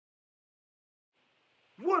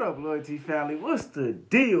What up, Loyalty family? What's the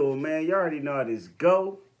deal, man? You already know how this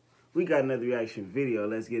go. We got another reaction video.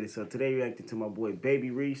 Let's get it. So today, reacting to my boy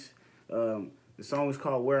Baby Reece. The song is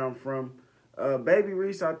called Where I'm From. Baby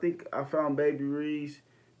Reece, I think I found Baby Reece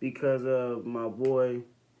because of my boy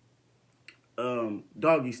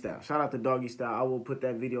Doggy Style. Shout out to Doggy Style. I will put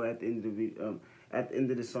that video at the end of the video, at the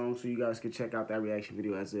end of the song, so you guys can check out that reaction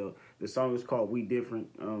video as well. The song is called We Different.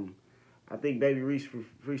 I think Baby Reece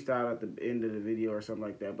freestyled at the end of the video or something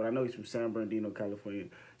like that. But I know he's from San Bernardino, California.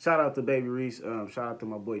 Shout out to Baby Reece. Shout out to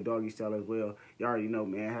my boy Doggy Style as well. You already know,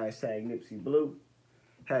 man. Hashtag Nipsey Blue.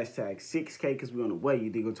 Hashtag 6K because we're on the way. You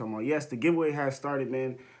dig what I'm talking about? Yes, the giveaway has started,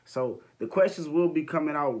 man. So the questions will be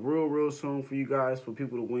coming out real soon for you guys, for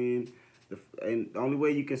people to win. And the only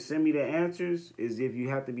way you can send me the answers is if you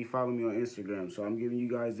have to be following me on Instagram. So I'm giving you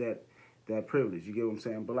guys that privilege. You get what I'm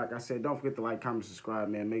saying? But like I said, don't forget to like, comment, subscribe,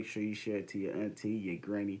 man. Make sure you share it to your auntie, your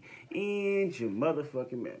granny, and your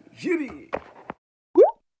motherfucking man. You did.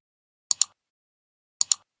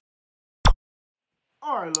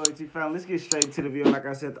 Alright, Loyalty family, let's get straight into the video. Like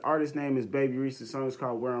I said, the artist's name is Baby Reece. The song is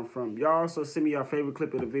called Where I'm From. Y'all also send me your favorite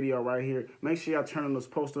clip of the video right here. Make sure y'all turn on those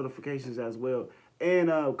post notifications as well. And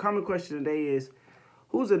common question today is,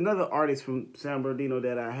 who's another artist from San Bernardino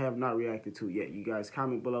that I have not reacted to yet? You guys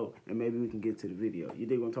comment below, and maybe we can get to the video. You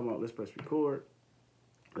dig what I'm talking about? Let's press record.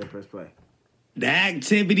 Let's press play. The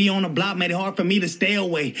activity on the block made it hard for me to stay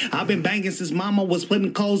away. I've been banging since mama was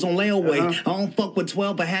putting clothes on layaway. I don't fuck with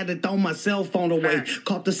 12, but had to throw my cell phone away.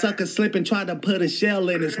 Caught the sucker slipping, tried to put a shell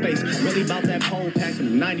in his face. Really about that pole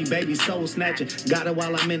packing, 90 baby soul snatching. Got it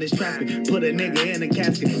while I'm in this traffic. Put a nigga in a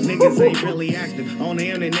casket. Niggas ain't really active. On the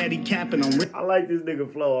internet, he capping. I like this nigga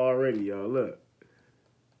flow already, y'all. Look.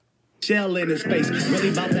 Shell in his face, really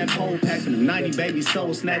about that pole packing, 90 baby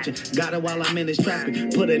soul snatching. Got it while I'm in this traffic.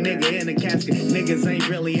 Put a nigga in a casket. Niggas ain't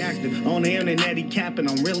really active. On the internet, he capping.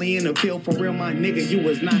 I'm really in the field for real, my nigga. You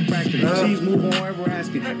was not cracking. She's moving wherever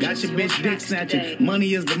asking. Got your bitch dick snatching.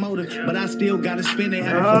 Money is the motive, but I still gotta spend it.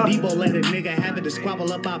 Have it for Debo, let a nigga have it. To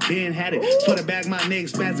squabble up, I been had it. For the bag, my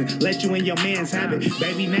nigga spazzing. Let you and your mans have it.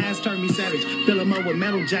 Baby Nas turned me savage. Fill him up with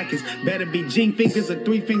metal jackets. Better be G fingers or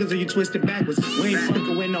 3 fingers or you twist it backwards. We ain't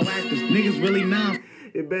fucking with no actors. Niggas really now.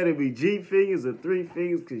 It better be G fingers or 3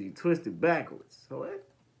 fingers because you twist it backwards. So what?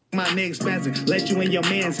 My niggas spazzing, let you and your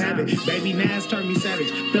mans have it. Baby Nas turned me savage.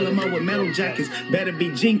 Fill him up with metal jackets. Better be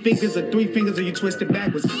G fingers or 3 fingers or you twist it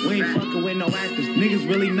backwards. We ain't fucking with no actors. Niggas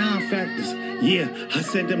really non-factors. Yeah, I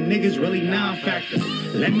said them niggas really non-factor.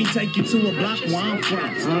 Let me take you to a block where I'm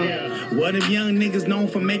from. What them young niggas known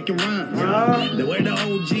for making rhymes. The way the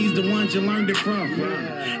OGs, the ones you learned it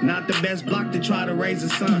from. Not the best block to try to raise a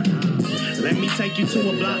son. Let me take you to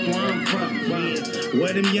a block where I'm from.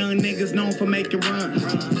 Where them young niggas known for making rhymes.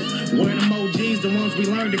 Where them OGs, the ones we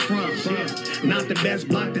learned it from. Not the best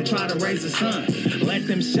block to try to raise a son. Let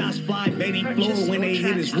them shots fly, Betty floor when they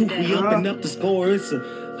hit his roof. We up and up the score. It's a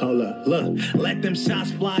hold up, look. Let them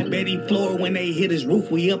shots fly, Betty floor when they hit his roof.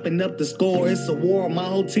 We up and up the score. It's a war. My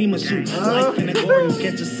whole team will shoot. Life in the Gordons,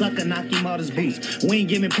 catch a sucker, knock him out his boots. We ain't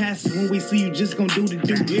giving passes when we see you. Just gonna do the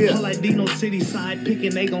do. All like Dino City side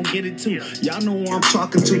picking, they gon' get it too. Y'all know who I'm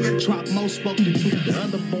talking to. Trop most spoke the truth. The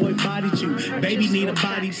other boy bodied you. Baby need a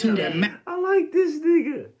body too. That I like this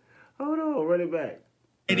nigga. Hold on, run it back.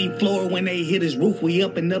 Floor when they hit his roof, we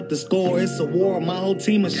up and up the score. It's a war, my whole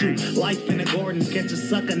team will shoot. Life in the Gordons, catch a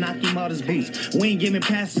sucker, knock him out his boots. We ain't giving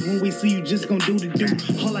passes when we see you, just gon' do the do.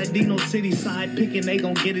 All like Dino City side picking, they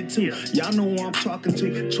gon' get it too. Y'all know who I'm talking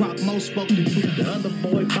to. Trop most spoke the truth. The other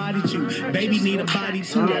boy bodied you. Baby need a body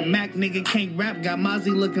too. That Mac nigga can't rap, got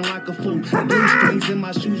Mozzie looking like a fool. Blue strings in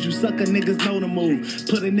my shoes, you sucker niggas know the move.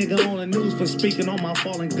 Put a nigga on the news for speaking on my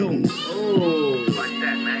fallen goons. Oh, like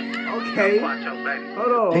that, man. Okay.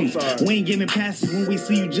 Hold on, I'm sorry. We ain't giving passes when we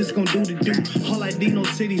see you, just gon' do the do. All like Dino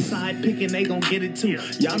City side picking, they gon' get it too.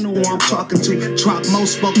 Y'all know who I'm talking to. Trop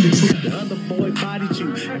most spoke the truth. The other boy bodied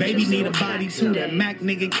you. Baby need a body too. That Mac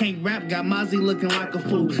nigga can't rap, got Mozzie looking like a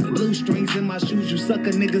fool. Blue strings in my shoes, you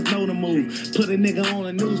sucker niggas know the move. Put a nigga on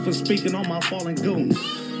the news for speaking on my fallen goons.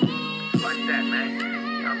 Like that,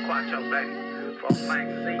 man. I'm Quattro, baby. From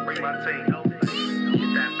magazine, bring my team.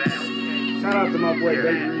 Get that bad. Shout out to my boy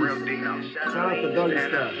Baby Reece. Shout out to Doggy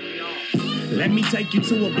Style. Let me take you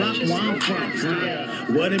to a block where I'm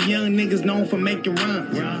from. Where them young niggas known for making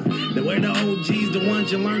rhymes. The way the OGs, the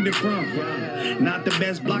ones you learned it from. Not the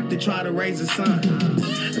best block to try to raise a son.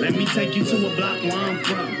 Let me take you to a block where I'm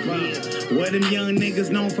from. Where them young niggas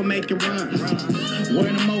known for making rhymes.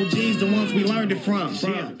 Where them OGs, the ones we learned it from.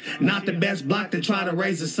 Not the best block to try to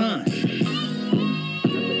raise a son.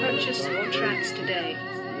 Purchase your tracks today.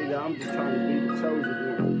 I'm just trying to be the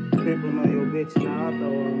chosen one. Pimping on your bitch, now I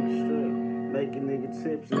throw her on the strip. Making nigga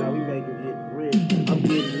tips, now we making it rich. I'm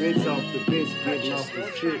getting rich off the bitch, getting off the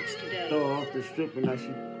strip. Throw her off the strip, and now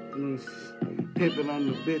she pimping on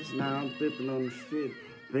the bitch, now I'm pimping on the strip.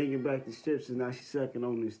 Bringing back the strips, and now she sucking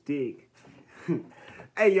on this dick.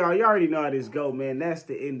 Hey, y'all already know how this go, man. That's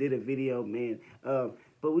the end of the video, man.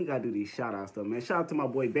 But we gotta do these shout-outs, though, man. Shout out to my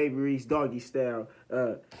boy Baby Reece, Doggy Style,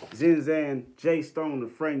 Zinzan, Jay Stone, and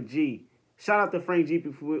Frank G. Shout out to Frank G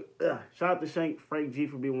for Frank G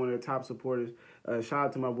for being one of the top supporters. Shout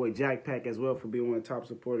out to my boy Jack Pack as well for being one of the top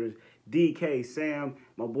supporters. DK, Sam,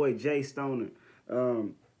 my boy Jay Stoner.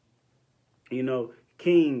 You know,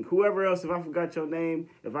 King, whoever else, if I forgot your name,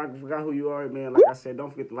 if I forgot who you are, man, like I said, don't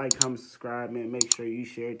forget to like, comment, subscribe, man. Make sure you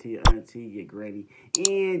share it to your auntie, your granny,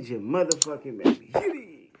 and your motherfucking baby.